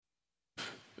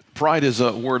Pride is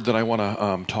a word that I want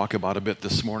to talk about a bit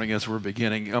this morning as we're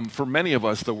beginning. For many of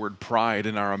us, the word pride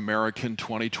in our American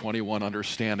 2021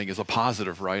 understanding is a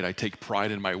positive, right? I take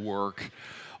pride in my work,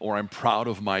 or I'm proud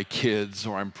of my kids,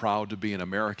 or I'm proud to be an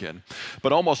American.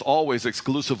 But almost always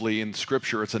exclusively in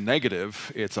Scripture, it's a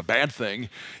negative, it's a bad thing.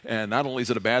 And not only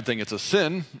is it a bad thing, it's a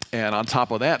sin. And on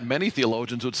top of that, many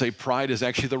theologians would say pride is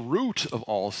actually the root of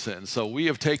all sin. So we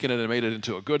have taken it and made it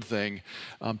into a good thing,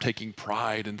 taking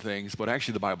pride in things. But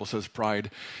actually the Bible says pride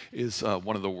is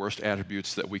one of the worst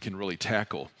attributes that we can really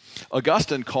tackle.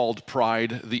 Augustine called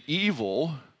pride the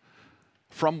evil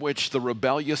from which the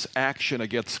rebellious action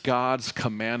against God's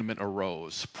commandment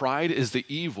arose. Pride is the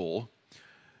evil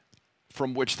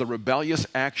from which the rebellious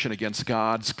action against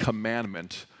God's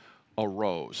commandment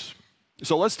arose.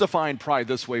 So let's define pride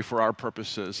this way for our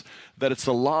purposes, that it's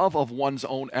the love of one's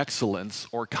own excellence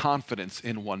or confidence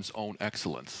in one's own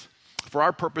excellence. For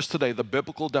our purpose today, the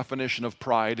biblical definition of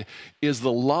pride is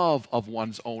the love of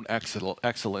one's own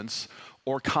excellence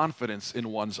or confidence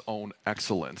in one's own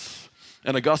excellence.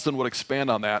 And Augustine would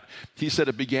expand on that. He said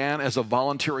it began as a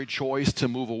voluntary choice to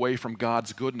move away from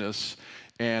God's goodness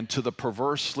and to the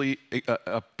perversely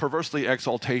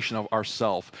exaltation of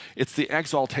ourself. It's the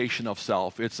exaltation of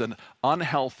self. It's an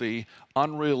unhealthy,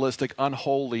 unrealistic,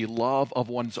 unholy love of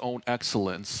one's own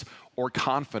excellence or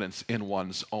confidence in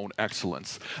one's own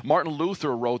excellence. Martin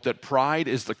Luther wrote that pride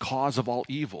is the cause of all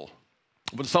evil.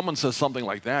 When someone says something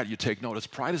like that, you take notice.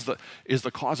 Pride is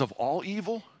the cause of all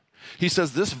evil? He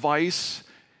says this vice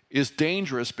is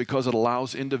dangerous because it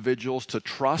allows individuals to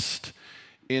trust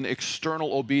in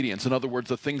external obedience. In other words,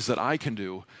 the things that I can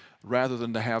do rather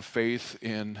than to have faith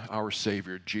in our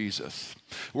Savior, Jesus.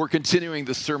 We're continuing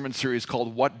this sermon series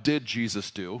called What Did Jesus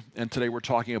Do? And today we're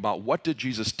talking about what did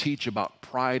Jesus teach about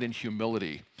pride and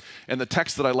humility. And the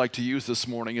text that I like to use this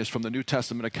morning is from the New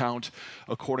Testament account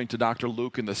according to Dr.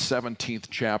 Luke in the 17th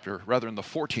chapter, rather in the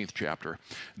 14th chapter.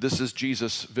 This is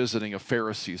Jesus visiting a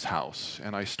Pharisee's house,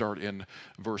 and I start in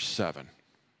verse 7.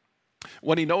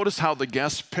 When he noticed how the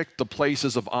guests picked the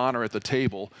places of honor at the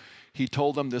table, he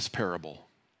told them this parable.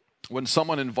 When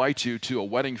someone invites you to a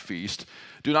wedding feast,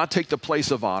 do not take the place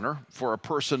of honor, for a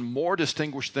person more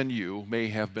distinguished than you may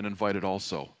have been invited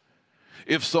also.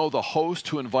 If so, the host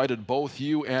who invited both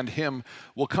you and him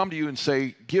will come to you and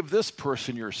say, give this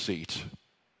person your seat.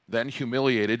 Then,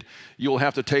 humiliated, you will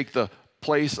have to take the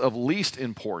place of least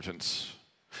importance.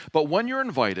 But when you're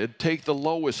invited, take the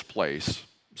lowest place,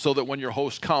 so that when your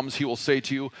host comes, he will say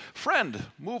to you, friend,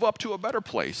 move up to a better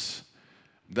place.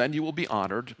 Then you will be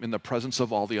honored in the presence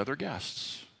of all the other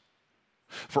guests.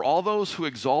 For all those who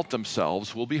exalt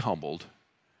themselves will be humbled,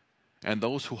 and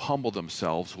those who humble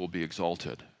themselves will be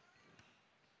exalted.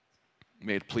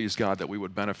 May it please God that we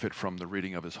would benefit from the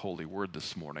reading of His holy word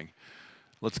this morning.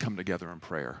 Let's come together in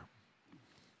prayer.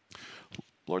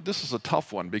 Lord, this is a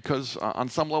tough one because on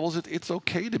some levels it's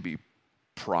okay to be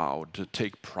proud, to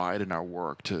take pride in our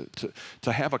work,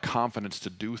 to have a confidence to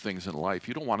do things in life.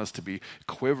 You don't want us to be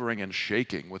quivering and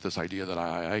shaking with this idea that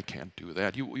I can't do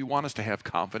that. You want us to have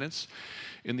confidence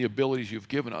in the abilities you've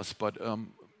given us, but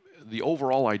the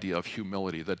overall idea of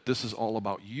humility, that this is all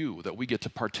about you, that we get to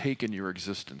partake in your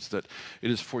existence, that it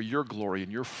is for your glory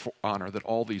and your honor that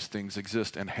all these things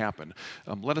exist and happen.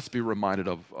 Let us be reminded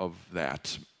of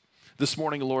that. This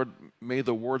morning, Lord, may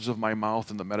the words of my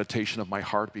mouth and the meditation of my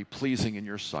heart be pleasing in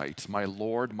your sight, my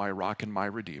Lord, my rock, and my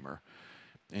Redeemer.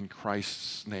 In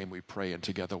Christ's name we pray, and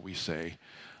together we say,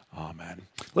 Amen.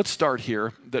 Let's start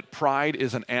here that pride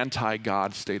is an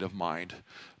anti-God state of mind.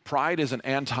 Pride is an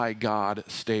anti-God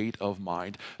state of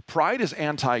mind. Pride is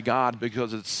anti-God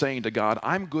because it's saying to God,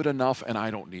 I'm good enough and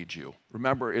I don't need you.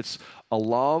 Remember, it's a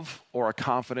love or a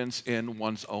confidence in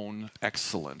one's own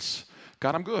excellence.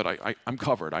 God, I'm good. I'm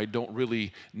covered. I don't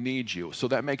really need you. So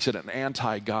that makes it an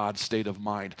anti-God state of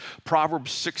mind.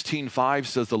 Proverbs 16:5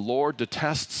 says, the Lord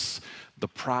detests the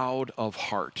proud of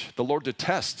heart. The Lord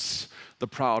detests the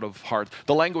proud of heart.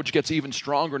 The language gets even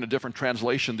stronger in a different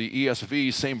translation. The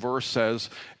ESV, same verse,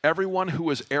 says, everyone who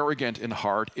is arrogant in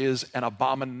heart is an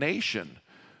abomination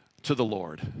to the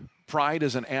Lord. Pride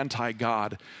is an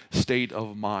anti-God state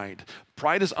of mind.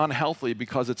 Pride is unhealthy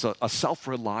because it's a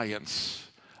self-reliance.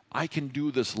 I can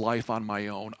do this life on my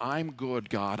own. I'm good,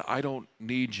 God. I don't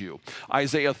need you.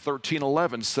 Isaiah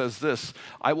 13:11 says this,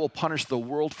 I will punish the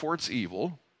world for its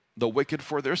evil, the wicked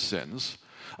for their sins.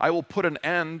 I will put an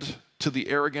end to the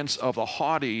arrogance of the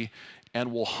haughty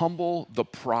and will humble the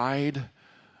pride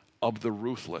of the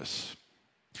ruthless.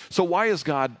 So why is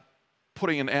God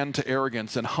putting an end to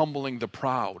arrogance and humbling the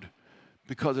proud?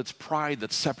 Because it's pride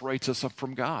that separates us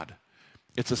from God.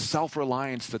 It's a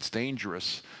self-reliance that's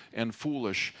dangerous and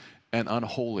foolish and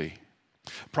unholy.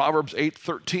 Proverbs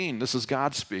 8:13, this is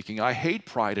God speaking. I hate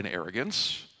pride and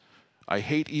arrogance. I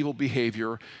hate evil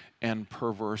behavior and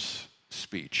perverse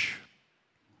speech.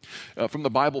 From the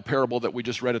Bible parable that we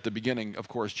just read at the beginning, of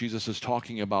course, Jesus is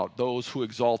talking about those who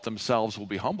exalt themselves will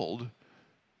be humbled,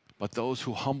 but those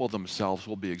who humble themselves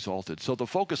will be exalted. So the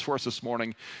focus for us this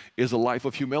morning is a life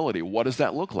of humility. What does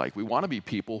that look like? We want to be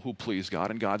people who please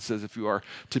God, and God says, if you are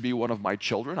to be one of my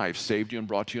children, I have saved you and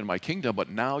brought you into my kingdom, but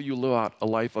now you live out a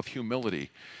life of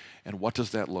humility. And what does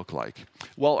that look like?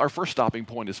 Well, our first stopping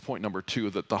point is point number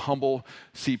 2, that the humble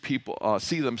see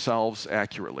themselves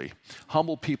accurately.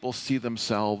 Humble people see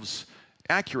themselves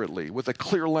accurately, with a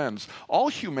clear lens. All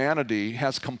humanity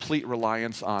has complete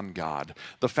reliance on God.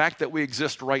 The fact that we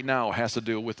exist right now has to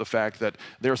do with the fact that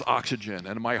there's oxygen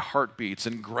and my heart beats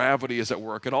and gravity is at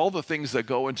work and all the things that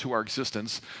go into our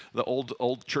existence. The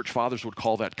old church fathers would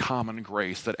call that common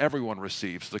grace that everyone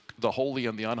receives, the holy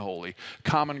and the unholy.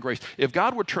 Common grace. If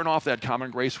God would turn off that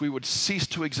common grace, we would cease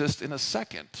to exist in a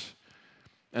second.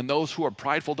 And those who are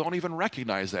prideful don't even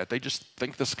recognize that. They just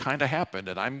think this kind of happened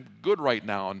and I'm good right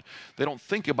now. And they don't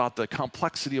think about the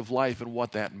complexity of life and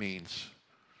what that means.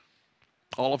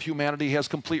 All of humanity has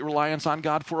complete reliance on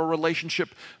God for a relationship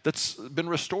that's been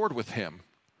restored with Him.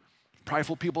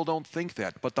 Prideful people don't think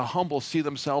that, but the humble see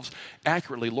themselves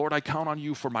accurately. Lord, I count on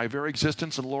you for my very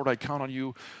existence, and Lord, I count on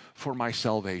you for my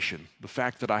salvation. The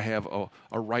fact that I have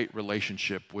a right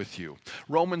relationship with you.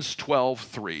 Romans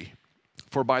 12:3.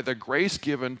 For by the grace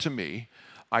given to me,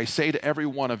 I say to every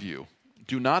one of you,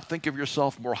 do not think of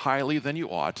yourself more highly than you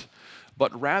ought,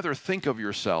 but rather think of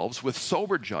yourselves with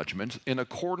sober judgment in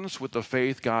accordance with the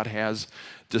faith God has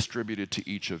distributed to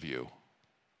each of you.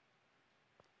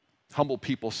 Humble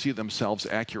people see themselves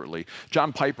accurately.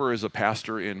 John Piper is a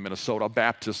pastor in Minnesota,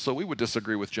 Baptist, so we would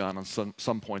disagree with John on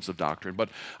some points of doctrine, but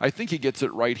I think he gets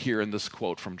it right here in this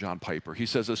quote from John Piper. He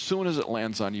says, as soon as it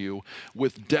lands on you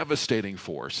with devastating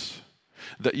force,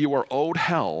 that you are owed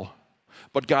hell,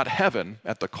 but got heaven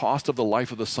at the cost of the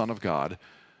life of the Son of God,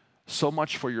 so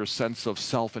much for your sense of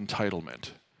self-entitlement.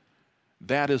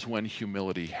 That is when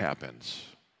humility happens.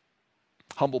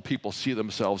 Humble people see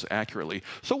themselves accurately.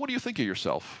 So what do you think of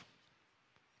yourself?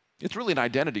 It's really an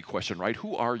identity question, right?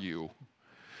 Who are you?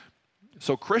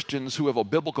 So Christians who have a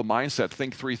biblical mindset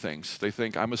think 3 things. They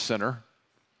think, I'm a sinner,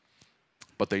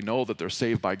 but they know that they're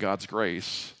saved by God's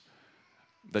grace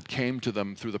that came to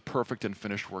them through the perfect and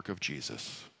finished work of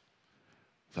Jesus.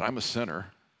 That I'm a sinner,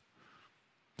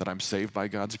 that I'm saved by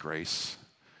God's grace,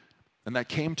 and that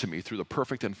came to me through the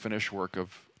perfect and finished work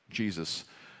of Jesus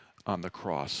on the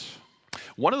cross.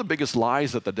 One of the biggest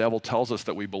lies that the devil tells us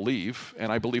that we believe,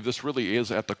 and I believe this really is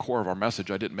at the core of our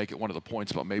message, I didn't make it one of the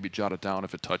points, but maybe jot it down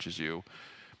if it touches you,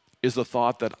 is the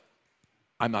thought that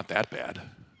I'm not that bad.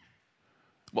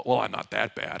 Well, I'm not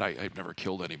that bad. I've never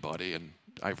killed anybody, and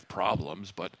I have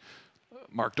problems, but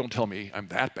Mark, don't tell me I'm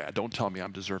that bad. Don't tell me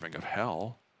I'm deserving of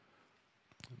hell.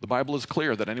 The Bible is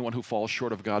clear that anyone who falls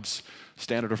short of God's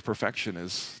standard of perfection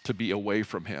is to be away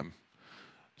from Him.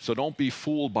 So don't be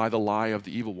fooled by the lie of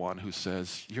the evil one who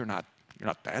says, you're not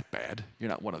that bad. You're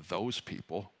not one of those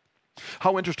people.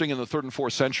 How interesting in the 3rd and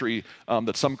 4th century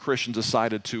that some Christians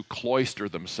decided to cloister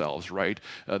themselves, right?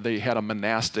 They had a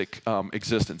monastic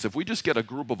existence. If we just get a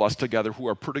group of us together who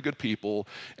are pretty good people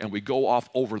and we go off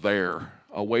over there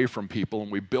away from people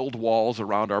and we build walls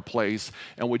around our place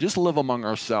and we just live among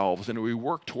ourselves and we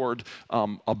work toward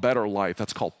a better life,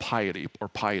 that's called piety or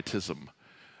pietism.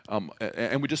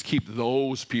 And we just keep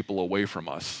those people away from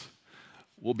us,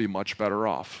 we'll be much better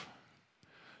off.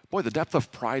 Boy, the depth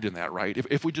of pride in that, right?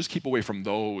 If we just keep away from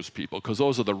those people, because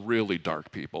those are the really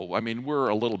dark people. I mean, we're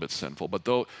a little bit sinful, but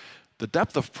the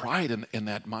depth of pride in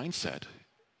that mindset,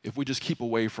 if we just keep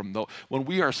away from those, when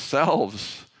we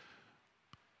ourselves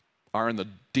are in the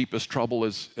deepest trouble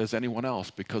as anyone else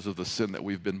because of the sin that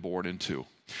we've been born into.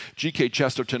 G.K.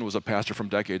 Chesterton was a pastor from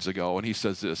decades ago, and he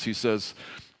says this. He says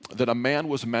that a man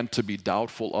was meant to be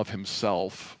doubtful of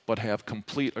himself, but have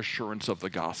complete assurance of the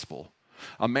gospel.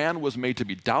 A man was made to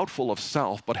be doubtful of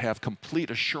self, but have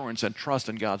complete assurance and trust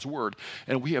in God's word.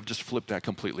 And we have just flipped that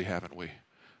completely, haven't we?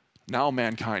 Now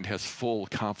mankind has full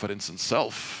confidence in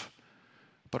self,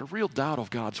 but a real doubt of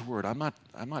God's word. I'm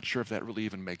not sure if that really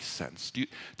even makes sense. Do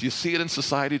you see it in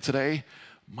society today?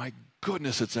 My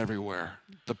goodness, it's everywhere.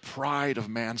 The pride of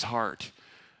man's heart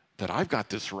that I've got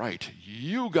this right.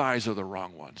 You guys are the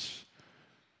wrong ones.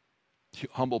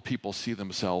 Humble people see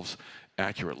themselves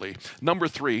accurately. Number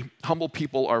 3, humble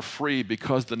people are free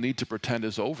because the need to pretend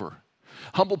is over.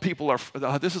 Humble people are,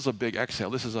 this is a big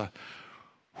exhale. This is that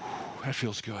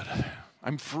feels good.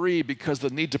 I'm free because the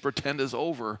need to pretend is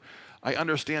over. I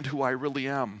understand who I really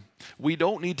am. We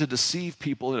don't need to deceive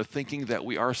people into thinking that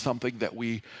we are something that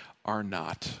we are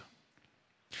not.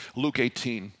 Luke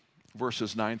 18,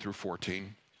 verses 9 through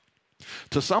 14.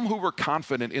 To some who were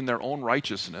confident in their own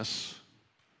righteousness,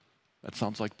 that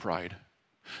sounds like pride.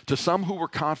 To some who were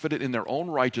confident in their own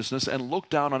righteousness and looked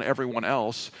down on everyone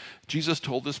else, Jesus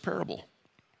told this parable.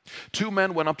 Two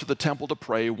men went up to the temple to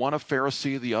pray, one a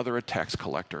Pharisee, the other a tax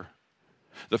collector.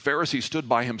 The Pharisee stood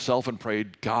by himself and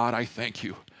prayed, God, I thank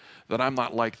you that I'm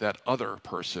not like that other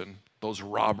person, those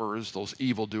robbers, those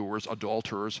evildoers,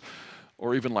 adulterers,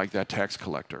 or even like that tax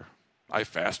collector. I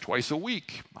fast twice a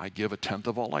week. I give a tenth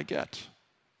of all I get.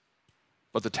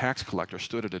 But the tax collector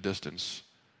stood at a distance.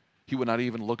 He would not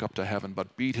even look up to heaven,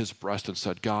 but beat his breast and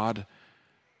said, God,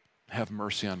 have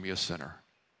mercy on me, a sinner.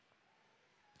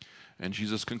 And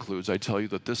Jesus concludes, I tell you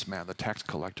that this man, the tax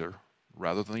collector,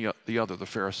 rather than the other, the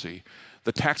Pharisee,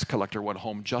 the tax collector went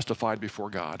home justified before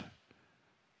God.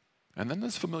 And then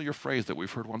this familiar phrase that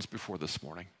we've heard once before this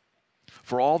morning.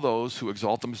 For all those who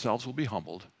exalt themselves will be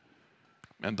humbled,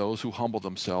 and those who humble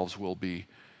themselves will be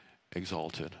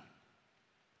exalted.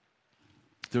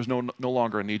 There's no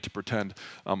longer a need to pretend.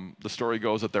 The story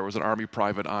goes that there was an army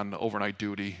private on overnight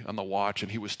duty on the watch,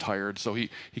 and he was tired, so he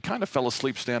kind of fell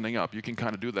asleep standing up. You can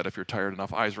kind of do that if you're tired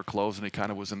enough. Eyes were closed, and he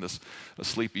kind of was in this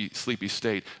sleepy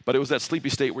state. But it was that sleepy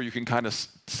state where you can kind of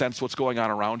sense what's going on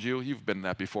around you. You've been in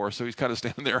that before, so he's kind of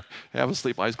standing there, half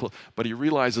asleep, eyes closed. But he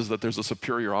realizes that there's a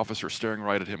superior officer staring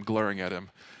right at him, glaring at him,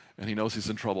 and he knows he's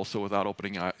in trouble, so without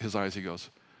opening his eyes, he goes,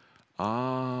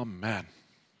 Amen.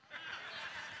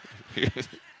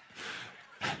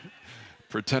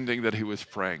 Pretending that he was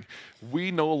praying.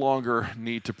 We no longer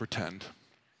need to pretend.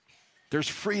 There's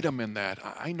freedom in that.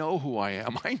 I know who I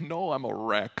am. I know I'm a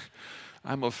wreck.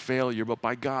 I'm a failure, but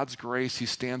by God's grace, he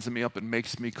stands me up and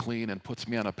makes me clean and puts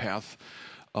me on a path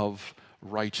of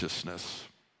righteousness.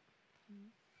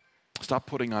 Stop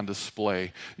putting on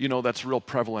display. You know, that's real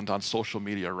prevalent on social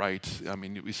media, right? I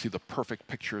mean, we see the perfect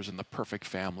pictures and the perfect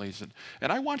families.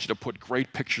 And I want you to put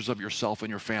great pictures of yourself and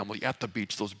your family at the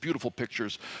beach, those beautiful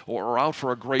pictures, or out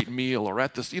for a great meal, or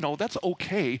at this, that's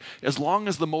okay, as long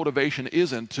as the motivation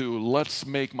isn't to let's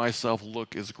make myself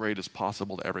look as great as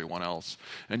possible to everyone else,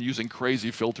 and using crazy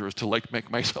filters to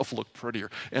make myself look prettier,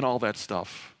 and all that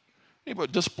stuff.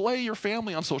 But display your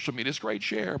family on social media is great,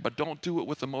 share, but don't do it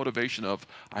with the motivation of,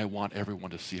 I want everyone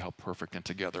to see how perfect and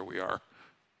together we are.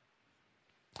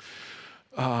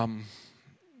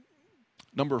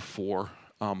 Number 4,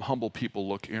 humble people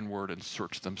look inward and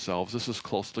search themselves. This is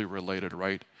closely related,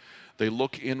 right? They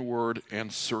look inward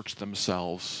and search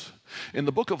themselves. In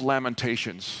the book of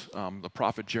Lamentations, the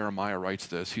prophet Jeremiah writes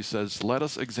this. He says, let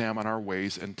us examine our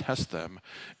ways and test them,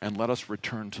 and let us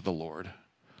return to the Lord.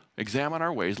 Examine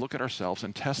our ways, look at ourselves,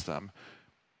 and test them.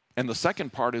 And the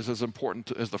second part is as important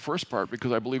as the first part,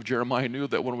 because I believe Jeremiah knew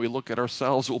that when we look at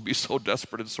ourselves, we'll be so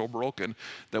desperate and so broken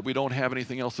that we don't have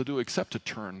anything else to do except to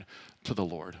turn to the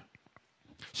Lord.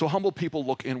 So humble people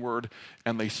look inward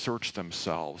and they search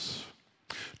themselves.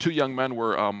 2 young men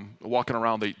were walking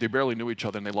around. They barely knew each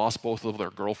other, and they lost both of their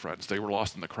girlfriends. They were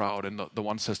lost in the crowd, and the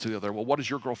one says to the other, well, what does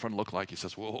your girlfriend look like? He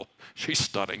says, well, she's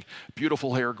stunning.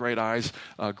 Beautiful hair, great eyes,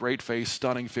 great face,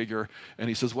 stunning figure. And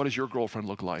he says, what does your girlfriend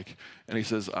look like? And he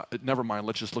says, never mind,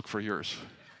 let's just look for yours.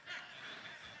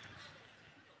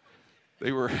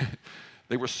 They were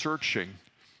searching.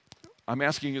 I'm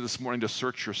asking you this morning to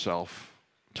search yourself,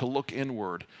 to look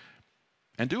inward,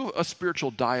 and do a spiritual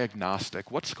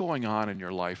diagnostic. What's going on in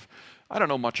your life? I don't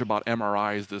know much about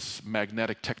MRIs, this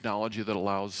magnetic technology that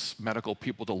allows medical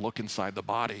people to look inside the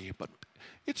body, but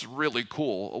it's really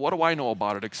cool. What do I know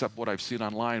about it except what I've seen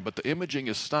online? But the imaging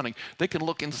is stunning. They can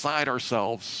look inside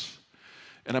ourselves.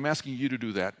 And I'm asking you to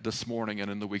do that this morning and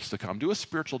in the weeks to come. Do a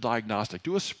spiritual diagnostic.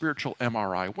 Do a spiritual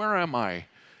MRI. Where am I?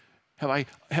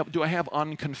 Do I have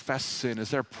unconfessed sin?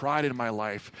 Is there pride in my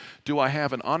life? Do I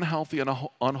have an unhealthy and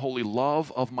unholy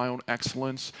love of my own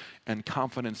excellence and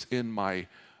confidence in my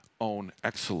own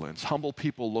excellence? Humble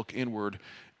people look inward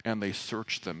and they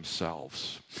search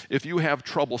themselves. If you have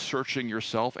trouble searching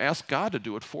yourself, ask God to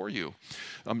do it for you.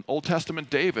 Old Testament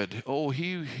David,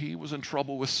 he was in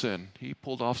trouble with sin. He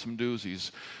pulled off some doozies.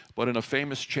 But in a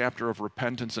famous chapter of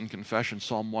repentance and confession,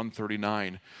 Psalm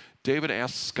 139, David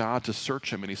asks God to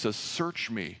search him, and he says, search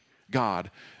me,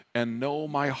 God, and know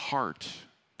my heart.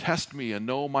 Test me and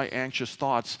know my anxious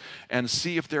thoughts, and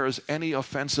see if there is any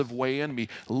offensive way in me.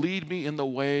 Lead me in the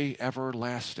way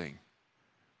everlasting.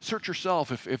 Search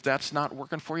yourself. If that's not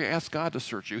working for you, ask God to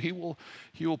search you. He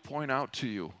will point out to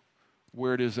you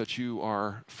where it is that you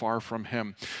are far from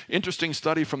him. Interesting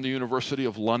study from the University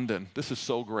of London. This is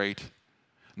so great.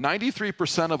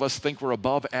 93% of us think we're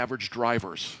above average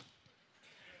drivers.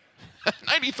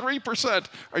 93%.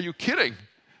 Are you kidding?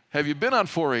 Have you been on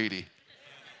 480?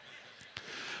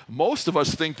 Most of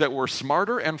us think that we're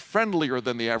smarter and friendlier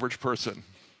than the average person.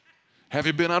 Have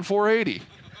you been on 480?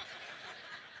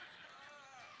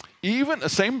 Even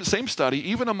same study,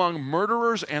 even among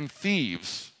murderers and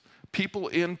thieves, people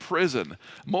in prison,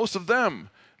 most of them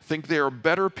think they are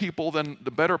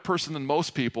the better person than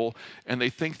most people, and they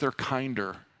think they're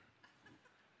kinder.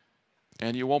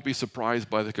 And you won't be surprised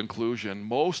by the conclusion.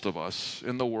 Most of us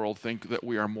in the world think that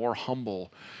we are more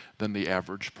humble than the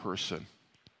average person.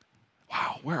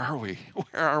 Wow, where are we?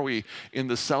 Where are we in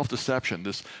this self-deception,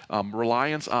 this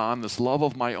reliance on, this love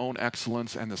of my own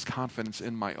excellence, and this confidence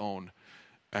in my own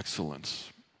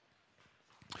excellence?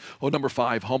 Well, number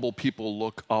 5, humble people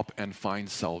look up and find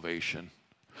salvation.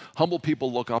 Humble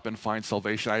people look up and find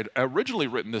salvation. I had originally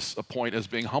written this point as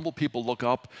being humble people look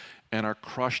up and are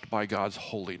crushed by God's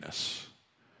holiness.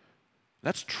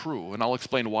 That's true, and I'll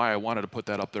explain why I wanted to put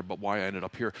that up there, but why I ended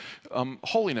up here.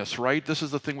 Holiness, right? This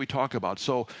is the thing we talk about.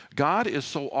 So God is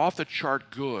so off the chart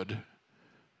good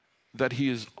that he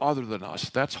is other than us.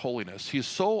 That's holiness. He is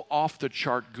so off the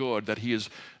chart good that he is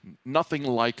nothing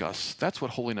like us. That's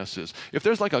what holiness is. If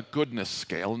there's like a goodness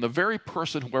scale, and the very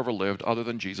person who ever lived other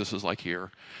than Jesus is like here,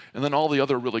 and then all the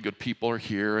other really good people are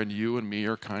here, and you and me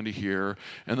are kind of here,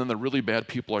 and then the really bad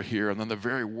people are here, and then the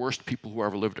very worst people who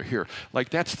ever lived are here. Like,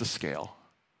 that's the scale.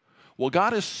 Well,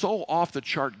 God is so off the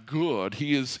chart good,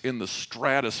 he is in the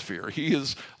stratosphere. He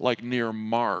is like near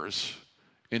Mars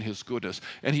in his goodness.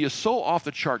 And he is so off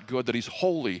the chart good that he's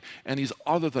holy and he's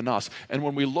other than us. And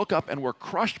when we look up and we're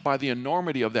crushed by the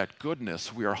enormity of that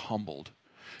goodness, we are humbled.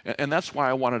 And that's why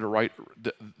I wanted to write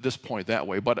this point that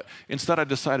way. But instead I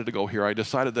decided to go here. I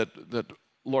decided that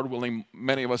Lord willing,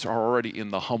 many of us are already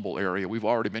in the humble area. We've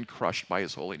already been crushed by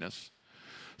his holiness.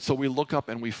 So we look up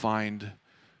and we find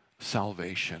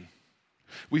salvation.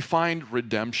 We find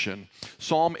redemption.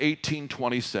 Psalm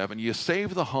 18:27, you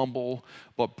save the humble,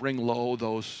 but bring low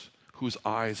those whose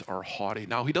eyes are haughty.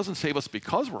 Now, he doesn't save us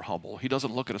because we're humble. He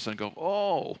doesn't look at us and go,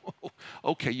 oh,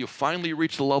 okay, you finally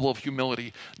reached the level of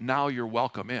humility. Now you're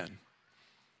welcome in.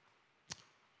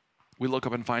 We look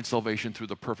up and find salvation through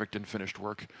the perfect and finished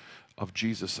work of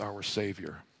Jesus, our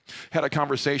Savior. Had a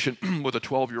conversation with a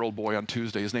 12-year-old boy on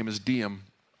Tuesday. His name is Diem.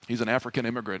 He's an African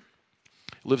immigrant.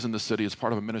 Lives in the city as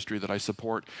part of a ministry that I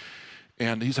support,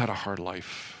 and he's had a hard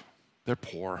life. They're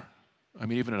poor. I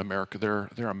mean, even in America, they're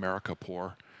America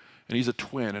poor. And he's a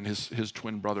twin, and his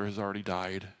twin brother has already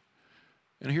died.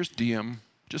 And here's Diem,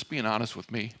 just being honest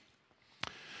with me.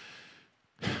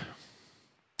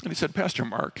 And he said, Pastor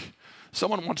Mark,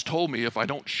 someone once told me if I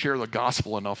don't share the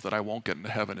gospel enough that I won't get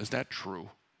into heaven. Is that true?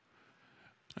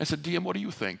 I said, Diem, what do you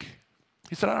think?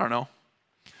 He said, I don't know.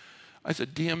 I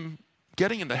said, Diem,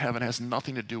 getting into heaven has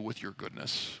nothing to do with your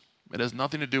goodness. It has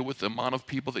nothing to do with the amount of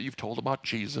people that you've told about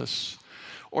Jesus,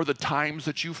 or the times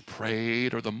that you've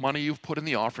prayed, or the money you've put in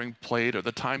the offering plate, or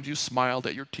the times you smiled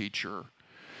at your teacher.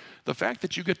 The fact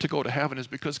that you get to go to heaven is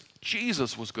because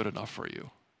Jesus was good enough for you.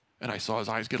 And I saw his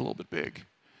eyes get a little bit big.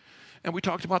 And we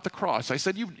talked about the cross. I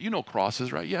said, you know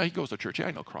crosses, right? Yeah, he goes to church. Yeah,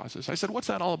 I know crosses. I said, what's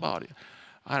that all about?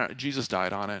 I don't know. Jesus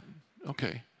died on it.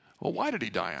 Okay. Well, why did he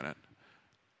die on it?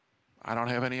 I don't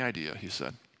have any idea, he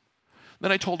said.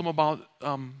 Then I told him about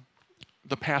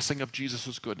the passing of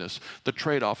Jesus' goodness, the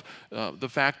trade-off, the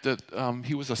fact that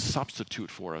he was a substitute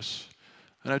for us.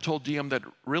 And I told Diem that,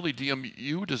 really, Diem,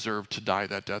 you deserve to die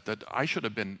that death, that I should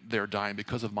have been there dying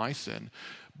because of my sin.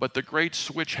 But the great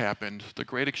switch happened, the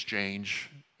great exchange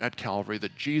at Calvary,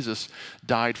 that Jesus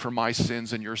died for my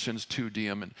sins and your sins too,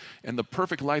 Diem. And the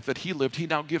perfect life that he lived, he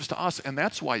now gives to us, and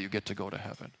that's why you get to go to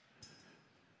heaven.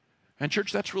 And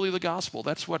church, that's really the gospel.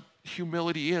 That's what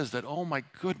humility is, that, oh my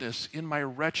goodness, in my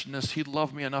wretchedness, he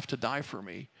loved me enough to die for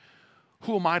me.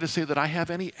 Who am I to say that I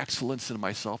have any excellence in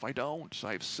myself? I don't.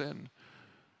 I have sin.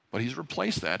 But he's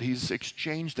replaced that. He's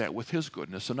exchanged that with his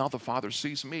goodness. So now the Father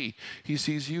sees me. He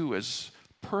sees you as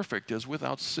perfect, as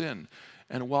without sin,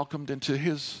 and welcomed into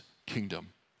his kingdom.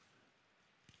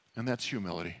 And that's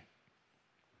humility.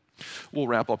 We'll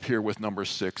wrap up here with number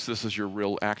 6. This is your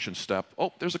real action step.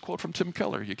 Oh, there's a quote from Tim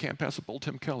Keller. You can't pass up old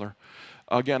Tim Keller.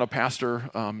 Again, a pastor,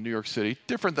 New York City,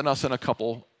 different than us in a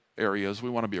couple areas. We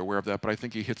want to be aware of that, but I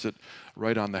think he hits it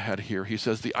right on the head here. He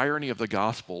says, the irony of the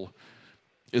gospel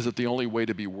is that the only way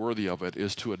to be worthy of it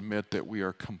is to admit that we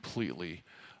are completely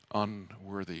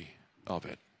unworthy of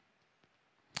it.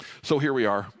 So here we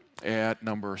are at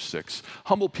number 6.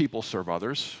 Humble people serve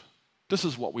others. This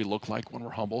is what we look like when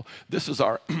we're humble. This is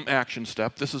our action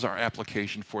step. This is our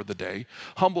application for the day.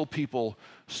 Humble people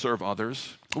serve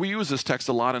others. We use this text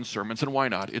a lot in sermons, and why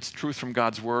not? It's truth from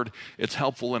God's word. It's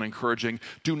helpful and encouraging.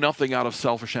 Do nothing out of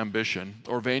selfish ambition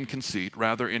or vain conceit.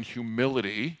 Rather, in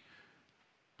humility,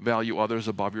 value others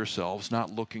above yourselves,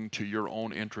 not looking to your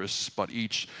own interests, but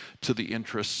each to the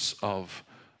interests of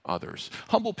others.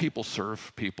 Humble people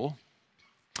serve people.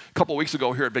 A couple of weeks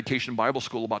ago here at Vacation Bible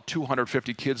School, about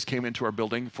 250 kids came into our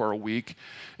building for a week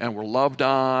and were loved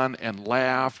on and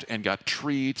laughed and got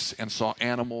treats and saw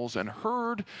animals and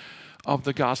heard of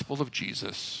the gospel of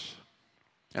Jesus.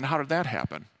 And how did that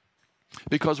happen?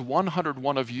 Because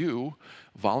 101 of you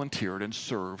volunteered and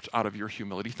served out of your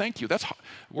humility. Thank you.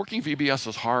 Working VBS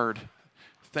is hard.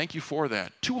 Thank you for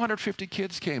that. 250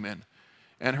 kids came in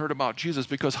and heard about Jesus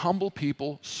because humble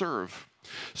people serve.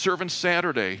 Serving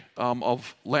Saturday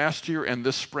of last year and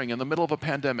this spring, in the middle of a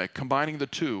pandemic, combining the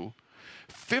two,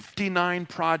 59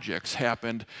 projects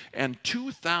happened and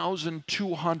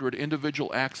 2,200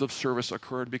 individual acts of service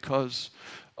occurred because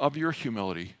of your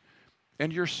humility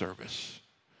and your service.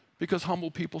 Because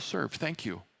humble people serve. Thank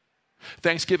you.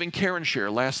 Thanksgiving Care and Share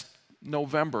last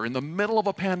November, in the middle of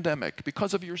a pandemic,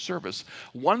 because of your service,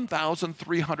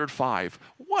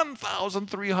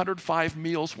 1,305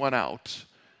 meals went out.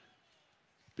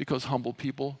 Because humble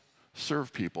people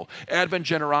serve people. Advent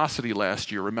Generosity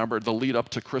last year, remember the lead up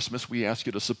to Christmas, we asked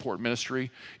you to support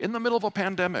ministry in the middle of a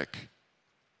pandemic.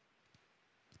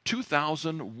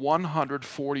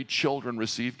 2,140 children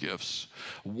received gifts.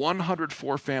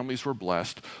 104 families were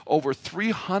blessed. Over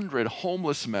 300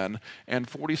 homeless men and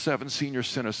 47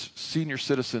 senior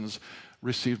citizens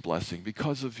received blessing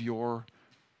because of your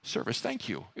service. Thank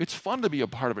you. It's fun to be a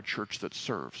part of a church that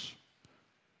serves.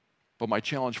 But my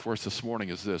challenge for us this morning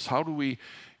is this: how do we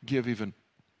give even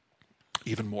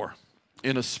more?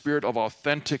 In a spirit of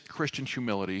authentic Christian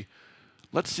humility,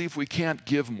 let's see if we can't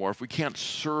give more, if we can't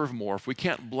serve more, if we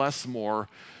can't bless more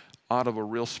out of a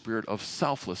real spirit of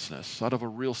selflessness, out of a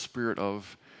real spirit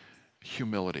of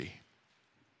humility.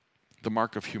 The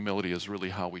mark of humility is really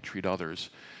how we treat others.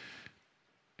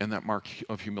 And that mark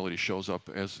of humility shows up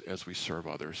as we serve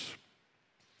others.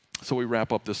 So we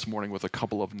wrap up this morning with a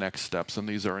couple of next steps, and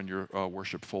these are in your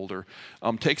worship folder.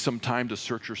 Take some time to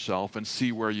search yourself and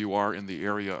see where you are in the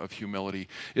area of humility.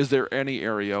 Is there any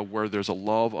area where there's a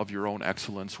love of your own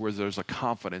excellence, where there's a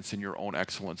confidence in your own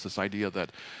excellence, this idea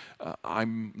that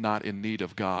I'm not in need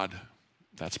of God?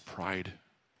 That's pride.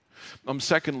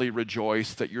 Secondly,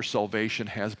 rejoice that your salvation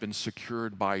has been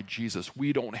secured by Jesus.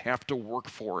 We don't have to work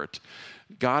for it.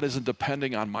 God isn't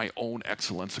depending on my own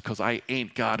excellence because I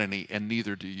ain't got any, and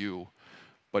neither do you.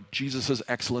 But Jesus'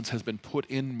 excellence has been put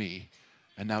in me,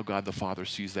 and now God the Father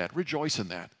sees that. Rejoice in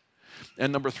that.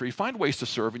 And number three, find ways to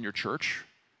serve in your church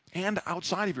and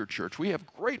outside of your church. We have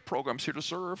great programs here to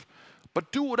serve,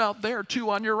 but do it out there too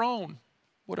on your own,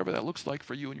 whatever that looks like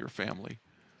for you and your family.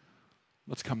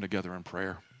 Let's come together in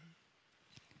prayer.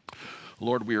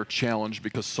 Lord, we are challenged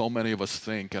because so many of us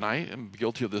think, and I am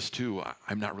guilty of this too,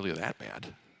 I'm not really that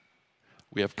bad.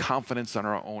 We have confidence in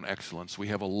our own excellence. We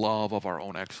have a love of our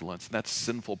own excellence, and that's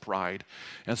sinful pride.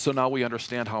 And so now we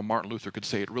understand how Martin Luther could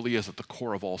say it really is at the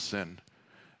core of all sin.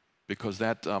 Because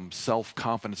that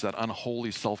self-confidence, that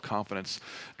unholy self-confidence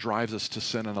drives us to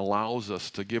sin and allows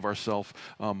us to give ourselves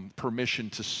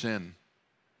permission to sin.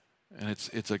 And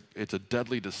it's a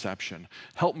deadly deception.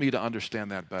 Help me to understand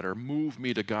that better. Move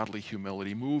me to godly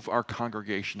humility. Move our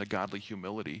congregation to godly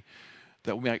humility,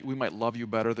 that we might love you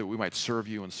better, that we might serve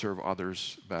you and serve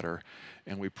others better.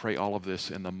 And we pray all of this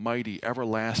in the mighty,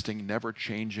 everlasting,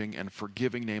 never-changing, and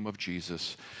forgiving name of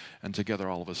Jesus. And together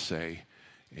all of us say,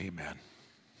 amen.